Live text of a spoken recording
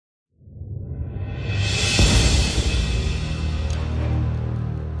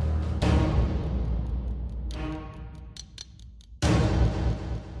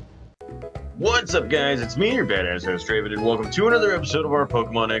What's up, guys? It's me, your badass host Draven, and welcome to another episode of our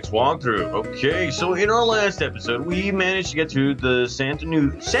Pokemon X walkthrough. Okay, so in our last episode, we managed to get to the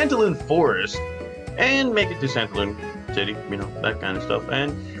Santalune Forest and make it to Santalune City, you know, that kind of stuff.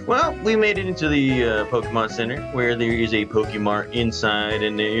 And, well, we made it into the Pokemon Center, where there is a Pokemart inside,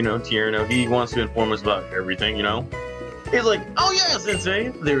 and, you know, Tierno, he wants to inform us about everything, you know. He's like, oh yeah, Sensei,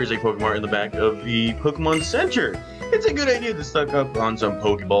 there is a Pokemart in the back of the Pokemon Center. It's a good idea to stock up on some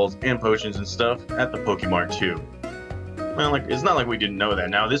Pokeballs and potions and stuff at the Pokemart too. Well, it's not like we didn't know that.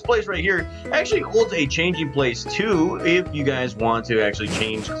 Now, this place right here actually holds a changing place too, if you guys want to actually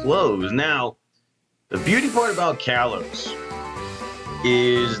change clothes. Now, the beauty part about Kalos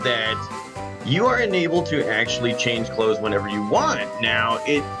is that you are enabled to actually change clothes whenever you want. Now,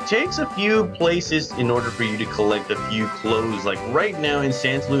 it takes a few places in order for you to collect a few clothes. Like right now in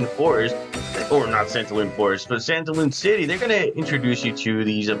Santalune Forest, or not Santalune Forest, but Santalune City, they're going to introduce you to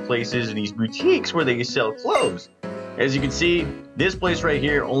these places, these boutiques where they sell clothes. As you can see, this place right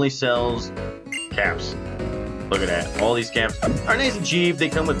here only sells caps. Look at that. All these caps are nice and cheap. They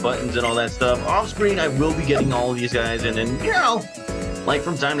come with buttons and all that stuff. Off screen, I will be getting all of these guys, and then, you know, like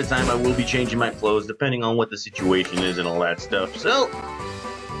from time to time, I will be changing my clothes depending on what the situation is and all that stuff. So,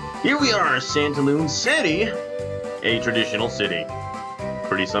 here we are, Santalune City, a traditional city.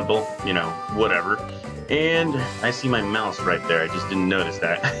 Pretty simple, you know, whatever. And I see my mouse right there. I just didn't notice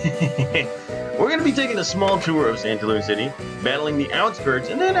that. We're going to be taking a small tour of Santalune City, battling the outskirts,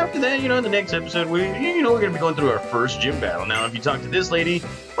 and then after that, you know, in the next episode, we're going to be going through our first gym battle. Now, if you talk to this lady,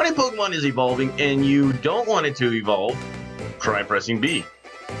 when a Pokemon is evolving and you don't want it to evolve, try pressing B.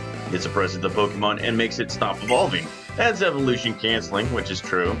 It suppresses the Pokemon and makes it stop evolving. That's evolution canceling, which is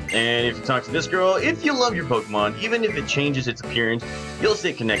true. And if you talk to this girl, if you love your Pokemon, even if it changes its appearance, you'll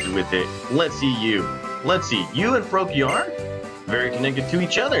stay connected with it. Let's see you. Let's see, you and Froakie are very connected to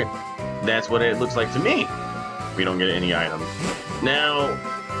each other. That's what it looks like to me. We don't get any items. Now,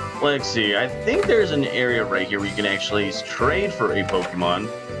 let's see. I think there's an area right here where you can actually trade for a Pokemon.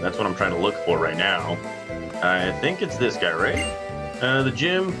 That's what I'm trying to look for right now. I think it's this guy, right? The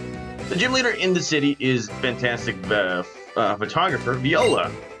gym leader in the city is fantastic photographer,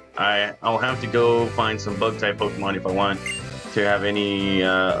 Viola. I'll have to go find some bug-type Pokemon if I want to have any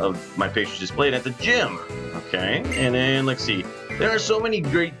of my pictures displayed at the gym. Okay, and then let's see. There are so many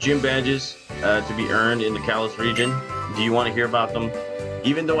great gym badges to be earned in the Kalos region. Do you want to hear about them?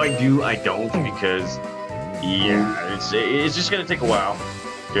 Even though I do, I don't, because, yeah, it's just going to take a while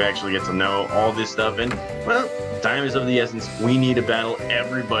to actually get to know all this stuff. And, well, time is of the essence. We need to battle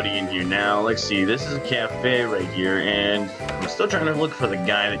everybody in here. Now, let's see. This is a cafe right here, and I'm still trying to look for the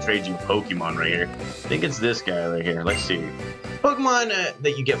guy that trades you Pokemon right here. I think it's this guy right here. Let's see. Pokemon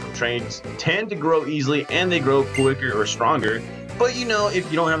that you get from trades tend to grow easily, and they grow quicker or stronger. But, you know, if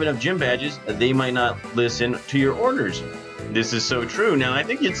you don't have enough gym badges, they might not listen to your orders. This is so true. Now, I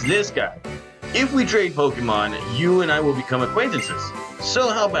think it's this guy. If we trade Pokemon, you and I will become acquaintances. So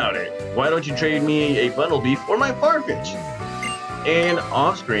how about it? Why don't you trade me a Bunnelby for my Farfetch? And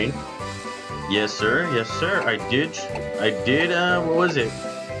off screen, yes sir, I did, what was it?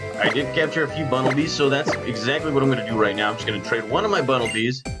 I did capture a few Bunnelbys, so that's exactly what I'm going to do right now. I'm just going to trade one of my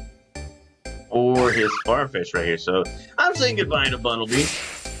Bunnelbys for his Farfetch right here. So I'm saying goodbye to Bunnelby.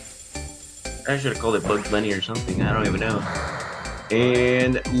 I should have called it Bugs Bunny or something, I don't even know.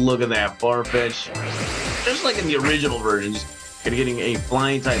 And look at that, Farfetch, just like in the original versions, getting a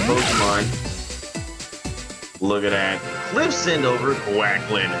flying type Pokemon. Look at that. Cliff send over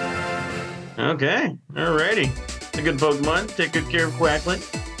Quacklin. Okay, alrighty. It's a good Pokemon. Take good care of Quacklin.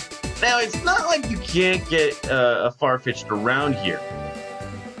 Now, it's not like you can't get a Farfetch'd around here.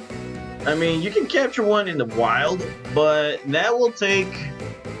 I mean, you can capture one in the wild, but that will take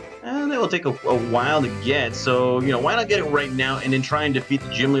a while to get. So, you know, why not get it right now and then try and defeat the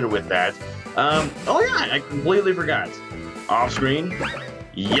gym leader with that? Oh yeah, I completely forgot. Off screen,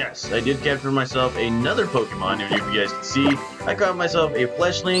 yes, I did capture myself another Pokemon. If you guys can see, I caught myself a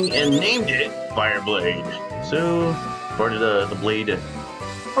Fleshling and named it Fireblade. So, part of the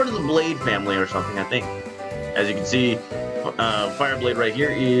Blade family or something, I think. As you can see, Fireblade right here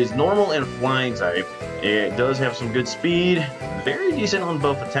is normal and flying type. It does have some good speed, very decent on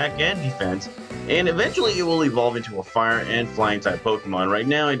both attack and defense, and eventually it will evolve into a fire and flying type Pokemon. Right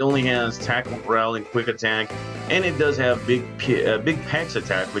now it only has tackle, growl, and quick attack, and it does have big Pex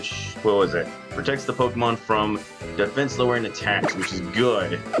attack, which, what was it? Protects the Pokemon from defense lowering attacks, which is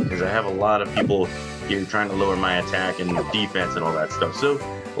good, because I have a lot of people here trying to lower my attack and defense and all that stuff. So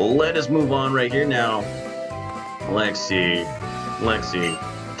let us move on right here now. Let's see.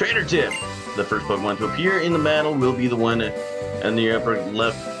 Trainer Tip. The first Pokemon to appear in the battle will be the one in the upper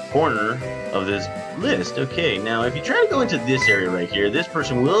left corner of this list. Okay, now if you try to go into this area right here, this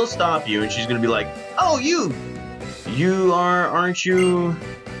person will stop you, and she's gonna be like, "Oh, aren't you?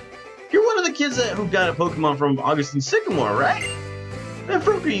 You're one of the kids who got a Pokemon from Augustine Sycamore, right? That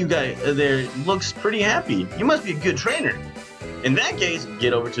Froker you got there looks pretty happy. You must be a good trainer. In that case,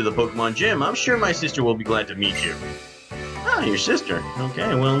 get over to the Pokemon gym. I'm sure my sister will be glad to meet you." Ah, your sister.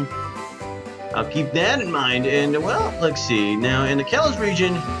 Okay, well, I'll keep that in mind. And, well, let's see. Now, in the Kalos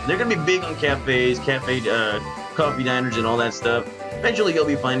region, they're going to be big on cafes, coffee diners, and all that stuff. Eventually, you'll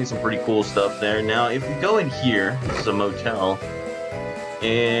be finding some pretty cool stuff there. Now, if we go in here, this is a motel.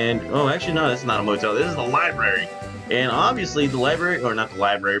 And, oh, actually, no, this is not a motel. This is the library. And, obviously, the library, or not the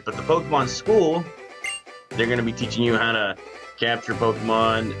library, but the Pokemon school, they're going to be teaching you how to capture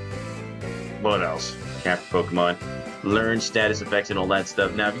Pokemon. What else? Capture Pokemon. Learn status effects and all that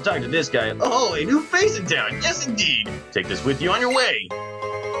stuff. Now, if you talk to this guy, oh, a new face in town. Yes, indeed. Take this with you on your way.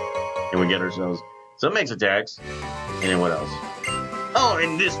 And we get ourselves some X attacks. And then what else? Oh,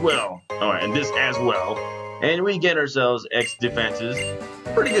 and this well. Oh, and this as well. And we get ourselves X defenses.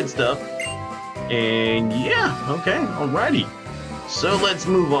 Pretty good stuff. And yeah, okay, alrighty. So let's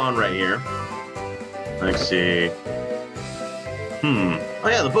move on right here. Let's see. Oh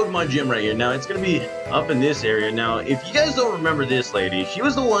yeah, the Pokemon gym right here. Now, it's going to be up in this area. Now, if you guys don't remember this lady, she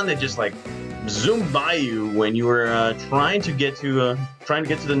was the one that just, like, zoomed by you when you were trying to get to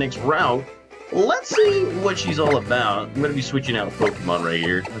the next route. Let's see what she's all about. I'm going to be switching out a Pokemon right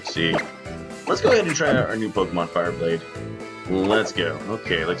here. Let's see. Let's go ahead and try out our new Pokemon Fireblade. Let's go.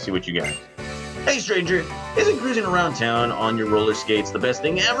 Okay, let's see what you got. Hey, stranger. Isn't cruising around town on your roller skates the best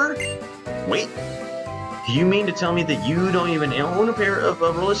thing ever? Wait. Do you mean to tell me that you don't even own a pair of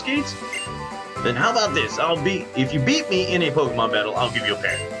roller skates? Then how about this? If you beat me in a Pokemon battle, I'll give you a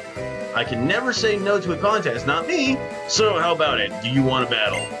pair. I can never say no to a contest, not me. So how about it? Do you want a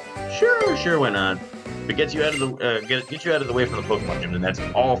battle? Sure, why not? If it gets you out of the get you out of the way from the Pokemon gym, then that's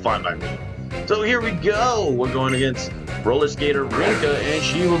all fine by me. So here we go. We're going against roller skater Rinka, and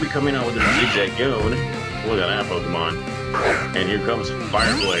she will be coming out with her Zigzag Gone. Look at that Pokemon. And here comes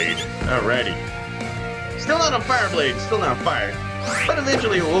Fireblade. Alrighty. Still not a Fireblade, still not fire. But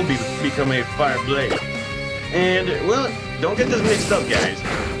eventually it will become a Fireblade. And, well, don't get this mixed up, guys.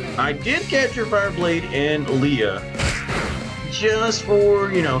 I did capture Fireblade and Leah. Just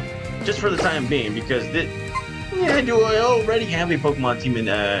for, just for the time being. Because, I already have a Pokemon team in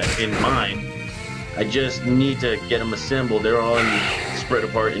mind. I just need to get them assembled. They're all spread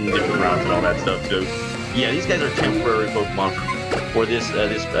apart in different routes and all that stuff. So, yeah, these guys are temporary Pokemon for this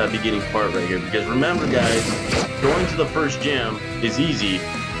beginning part right here, because remember, guys, going to the first gym is easy.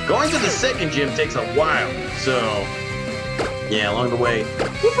 Going to the second gym takes a while. So yeah, along the way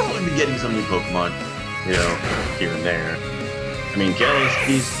we'll probably be getting some new Pokemon, here and there. I mean, Kalos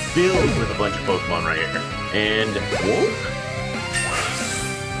is filled with a bunch of Pokemon right here. And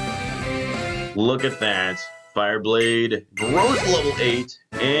whoa, look at that. Fireblade grows to level 8,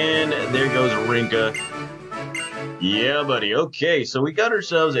 and there goes Rinka. Yeah, buddy. Okay, so we got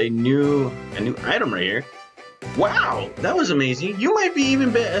ourselves a new item right here. Wow, that was amazing. You might be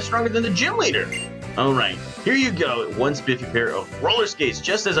even stronger than the gym leader. All right, here you go. One spiffy pair of roller skates,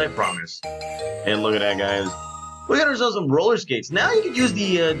 just as I promised. And look at that, guys. We got ourselves some roller skates. Now you can use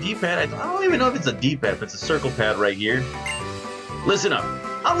the D-pad. I don't even know if it's a D-pad, but it's a circle pad right here. Listen up.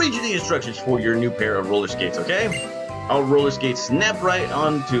 I'll read you the instructions for your new pair of roller skates, okay? All roller skates snap right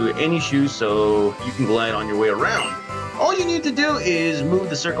onto any shoe so you can glide on your way around. All you need to do is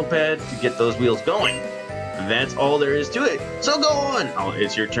move the circle pad to get those wheels going. That's all there is to it. So go on. Oh,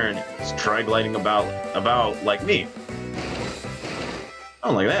 it's your turn. Let's try gliding about like me.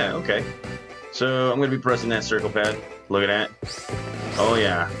 Oh, like that. Okay. So I'm going to be pressing that circle pad. Look at that. Oh,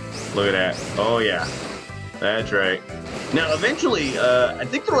 yeah. Look at that. Oh, yeah. That's right. Now, eventually, I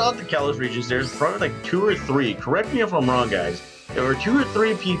think throughout the Kalos regions, there's probably like 2 or 3. Correct me if I'm wrong, guys. There are 2 or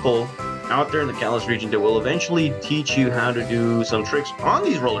 3 people out there in the Kalos region that will eventually teach you how to do some tricks on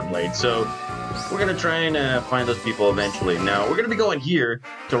these rollerblades. So we're going to try and find those people eventually. Now, we're going to be going here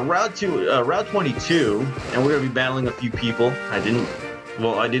to Route 22, and we're going to be battling a few people. I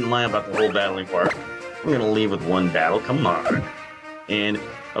didn't lie about the whole battling part. I'm going to leave with 1 battle. Come on. And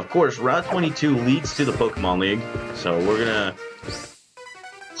of course, Route 22 leads to the Pokemon League, so we're gonna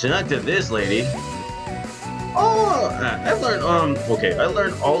connect to this lady. Oh, I learned I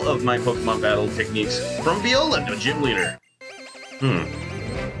learned all of my Pokemon battle techniques from Viola, the gym leader.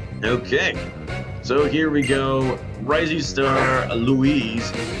 Okay, so here we go, Rising Star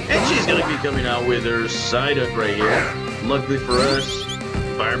Louise, and she's gonna be coming out with her Psyduck right here. Luckily for us,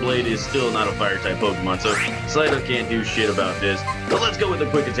 Fire Blade is still not a fire-type Pokemon, so Scykoh can't do shit about this. But let's go with the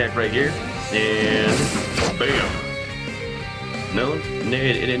quick attack right here. And bam! No, it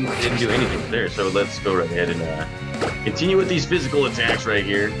didn't do anything there, so let's go right ahead and continue with these physical attacks right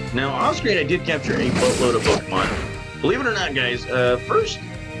here. Now, off screen, I did capture a boatload of Pokemon. Believe it or not, guys, the first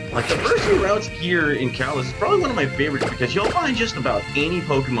few routes here in Kalos is probably one of my favorites because you'll find just about any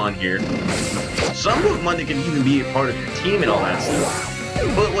Pokemon here. Some Pokemon that can even be a part of your team and all that stuff.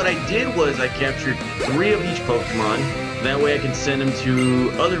 But what I did was I captured 3 of each Pokemon. That way I can send them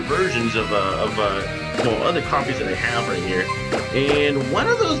to other versions of well, other copies that I have right here. And one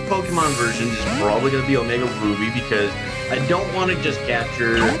of those Pokemon versions is probably going to be Omega Ruby because I don't want to just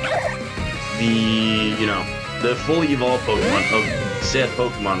capture the, you know, the fully evolved Pokemon of said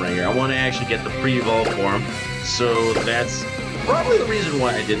Pokemon right here. I want to actually get the pre-evolved form. So that's probably the reason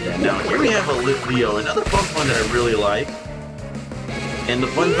why I did that. Now, here we have a Litleo, another Pokemon that I really like. And the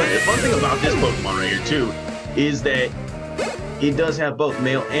fun thing about this Pokemon right here, too, is that it does have both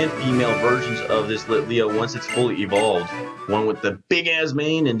male and female versions of this Litleo once it's fully evolved. One with the big-ass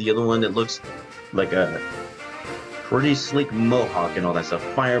mane and the other one that looks like a pretty sleek mohawk and all that stuff.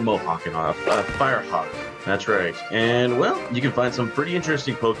 Fire mohawk and all that. Firehawk. That's right. And, well, you can find some pretty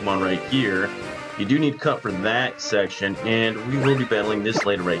interesting Pokemon right here. You do need cut for that section, and we will be battling this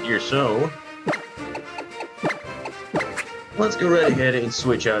later right here, so let's go right ahead and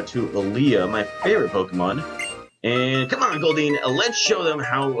switch out to Aaliyah, my favorite Pokemon. And come on, Goldeen, let's show them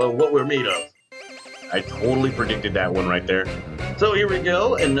how what we're made of. I totally predicted that one right there. So here we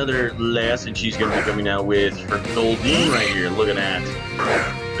go, another lass, and she's going to be coming out with her Goldeen right here. Look at that,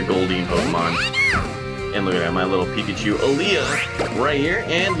 the Goldeen Pokemon. And look at that, my little Pikachu Aaliyah right here.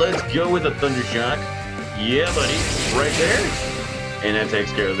 And let's go with a Thunder Shock. Yeah, buddy, right there. And that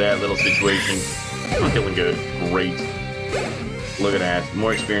takes care of that little situation. I'm feeling good. Great. Look at that,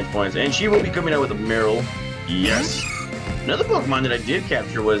 more experience points. And she will be coming out with a Marill. Yes. Another Pokemon that I did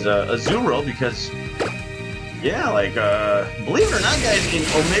capture was a Zuro because, yeah, like, believe it or not, guys, in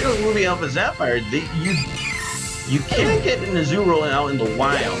Omega Ruby Alpha Sapphire, you can't get an Zuro out in the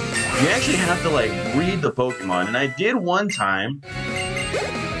wild. You actually have to, like, breed the Pokemon. And I did one time, but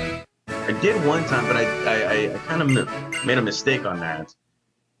I kind of made a mistake on that.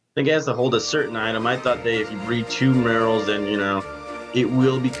 I think it has to hold a certain item. I thought that if you breed 2 Marills, then, you know, it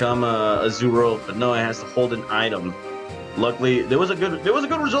will become a Zuro, but no, it has to hold an item. Luckily, there was a good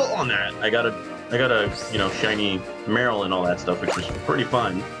result on that. I got a you know, shiny Marill and all that stuff, which was pretty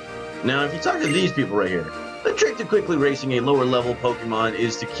fun. Now, if you talk to these people right here, the trick to quickly racing a lower level Pokemon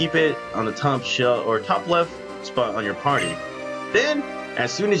is to keep it on the top shelf or top left spot on your party. Then,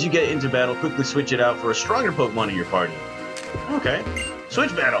 as soon as you get into battle, quickly switch it out for a stronger Pokemon in your party. Okay,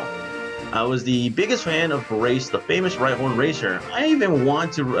 switch battle. I was the biggest fan of Grace, the famous Rhyhorn racer. I even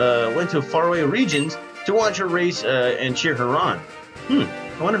went to faraway regions to watch her race and cheer her on. I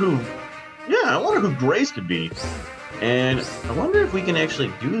wonder who Grace could be. And I wonder if we can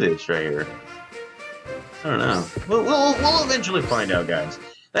actually do this right here. I don't know. We'll eventually find out, guys.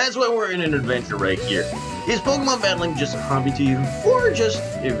 That's why we're in an adventure right here. Is Pokemon battling just a hobby to you, or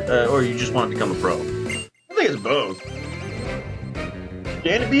or you just want to become a pro? I think it's both.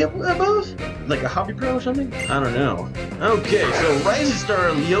 Can it be both? Like a hobby pro or something? I don't know. Okay, so Rising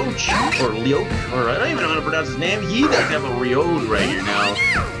Star Leoch, or I don't even know how to pronounce his name. He does have a Riolu right here now.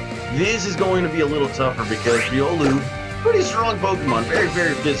 This is going to be a little tougher because Riolu, pretty strong Pokemon, very,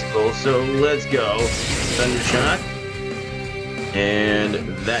 very physical. So let's go. Thunder Shock. And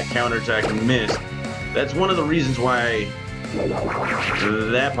that counterattack missed. That's one of the reasons why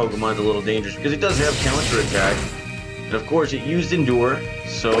that Pokemon's a little dangerous, because it does have counterattack. And of course, it used Endure,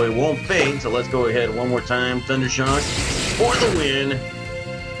 so it won't fade. So let's go ahead one more time. Thunder Shock for the win.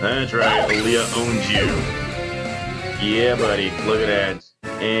 That's right, Aaliyah owns you. Yeah, buddy. Look at that.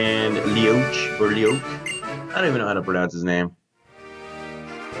 And Leoch. I don't even know how to pronounce his name.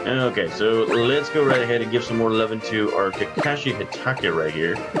 Okay, so let's go right ahead and give some more love to our Kakashi Hitake right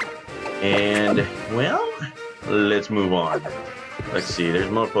here. And, well, let's move on. Let's see, there's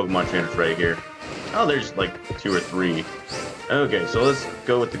more Pokemon trainers right here. Oh, there's like 2 or 3. Okay, so let's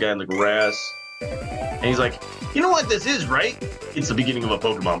go with the guy in the grass. And he's like, you know what this is, right? It's the beginning of a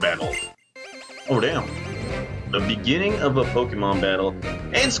Pokemon battle. Oh, damn. The beginning of a Pokemon battle.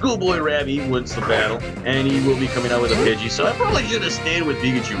 And Schoolboy Ravi wins the battle. And he will be coming out with a Pidgey. So I probably should have stayed with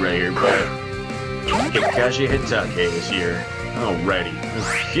Pikachu right here, but Kakashi Hitake is here. Alrighty.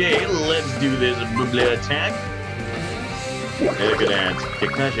 Okay, let's do this Bubble attack. Look at that.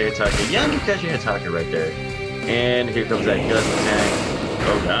 Kakashi Hitake. Young Kakashi Hitake right there. And here comes that Gust attack.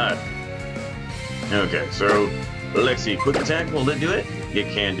 Oh god. Okay, so let's see. Quick attack, will it do it? you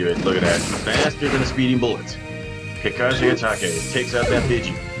can do it. Look at that. Faster than a speeding bullet. Pikachu attack takes out that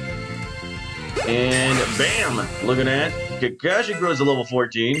Pidgey. And bam! Look at that. Kakashi grows to level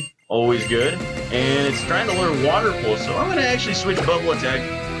 14. Always good. And it's trying to learn Water Pulse, so I'm going to actually switch Bubble Attack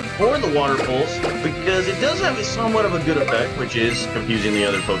for the Water Pulse because it does have somewhat of a good effect, which is confusing the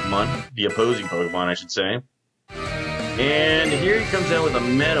other Pokemon. The opposing Pokemon, I should say. And here he comes out with a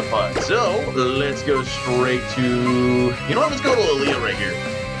Metapod. So, let's go straight to... You know what? Let's go to Aaliyah right here.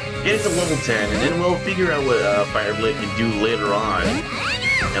 Get it to level 10, and then we'll figure out what Fire Blade can do later on.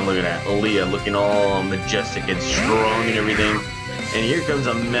 And look at that. Aaliyah looking all majestic and strong and everything. And here comes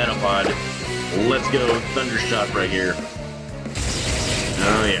a Metapod. Let's go Thundershot right here.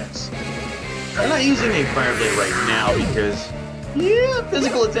 Oh, yes. I'm not using a Fire Blade right now because... yeah,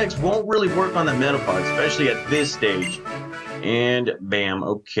 physical attacks won't really work on the Metapod, especially at this stage. And bam,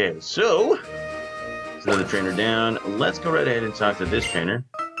 okay. So, there's another trainer down. Let's go right ahead and talk to this trainer.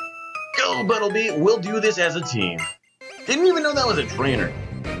 Go, Buttlebee! We'll do this as a team. Didn't even know that was a trainer.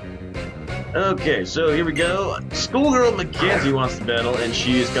 Okay, so here we go. Schoolgirl Mackenzie wants to battle, and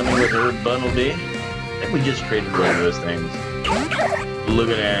she is coming with her Buttlebee. I think we just traded one of those things. Look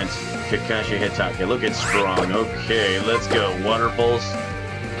at that. Kakashi Hitake, look at strong. Okay, let's go. Water Pulse.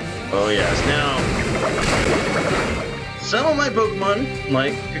 Oh yes. Now, some of my Pokemon,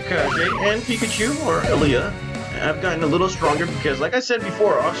 like Kakashi and Pikachu or Aaliyah, have gotten a little stronger because, like I said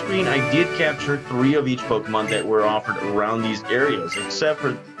before, off screen I did capture 3 of each Pokemon that were offered around these areas, except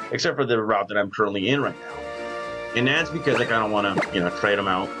for the route that I'm currently in right now. And that's because I kind of want to, trade them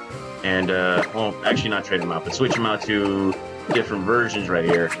out and, well, actually not trade them out, but switch them out to different versions right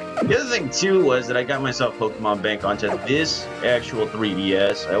here. The other thing too was that I got myself Pokemon Bank onto this actual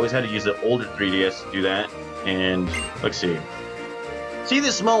 3DS. I always had to use the older 3DS to do that. And let's see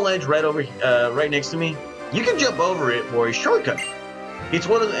this small ledge right over right next to me? You can jump over it for a shortcut. It's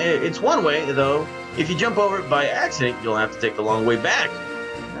one way though. If you jump over it by accident, you'll have to take the long way back.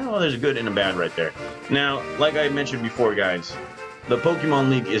 Well, there's a good and a bad right there. Now, like I mentioned before, guys, the Pokemon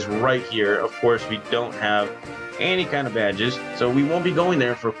League is right here. Of course, we don't have any kind of badges, so we won't be going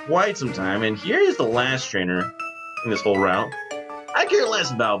there for quite some time. And here is the last trainer in this whole route. I care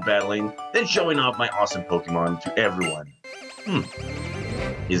less about battling than showing off my awesome Pokemon to everyone.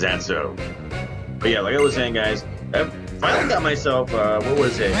 Is that so? But yeah, like I was saying, guys, I finally got myself,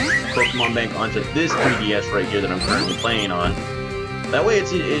 Pokemon Bank onto this 3DS right here that I'm currently playing on. That way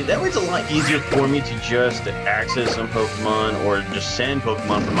it's a lot easier for me to just access some Pokemon or just send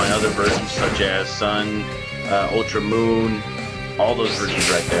Pokemon from my other versions such as Sun, Ultra Moon, all those versions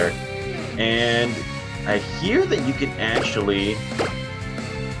right there. And I hear that you can actually,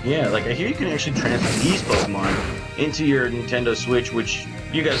 transfer these Pokemon into your Nintendo Switch, which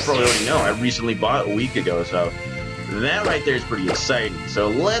you guys probably already know. I recently bought a week ago, so that right there is pretty exciting. So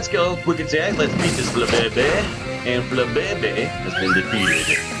let's go, quick attack, let's beat this Flabébé, and Flabébé has been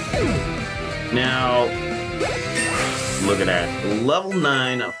defeated. Now, look at that, level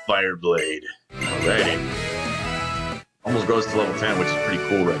 9 Fire Blade. Alrighty. Almost goes to level 10, which is pretty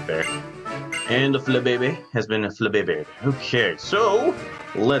cool right there. And the Flabébé has been Flabébé. Okay, so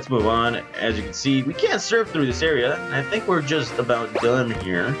let's move on. As you can see, we can't surf through this area. I think we're just about done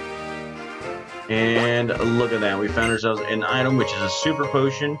here. And look at that. We found ourselves an item, which is a Super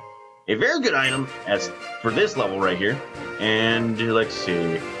Potion. A very good item as for this level right here. And let's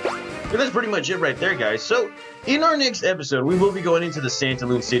see. But that's pretty much it right there, guys. So, in our next episode, we will be going into the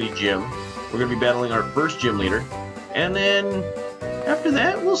Santalune City Gym. We're going to be battling our first gym leader. And then, after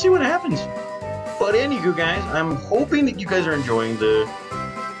that, we'll see what happens. But anywho, guys, I'm hoping that you guys are enjoying the,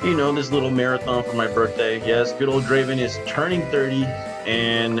 this little marathon for my birthday. Yes, good old Draven is turning 30.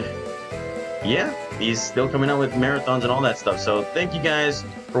 And, yeah, he's still coming out with marathons and all that stuff. So, thank you guys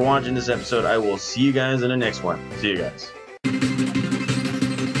for watching this episode. I will see you guys in the next one. See you guys.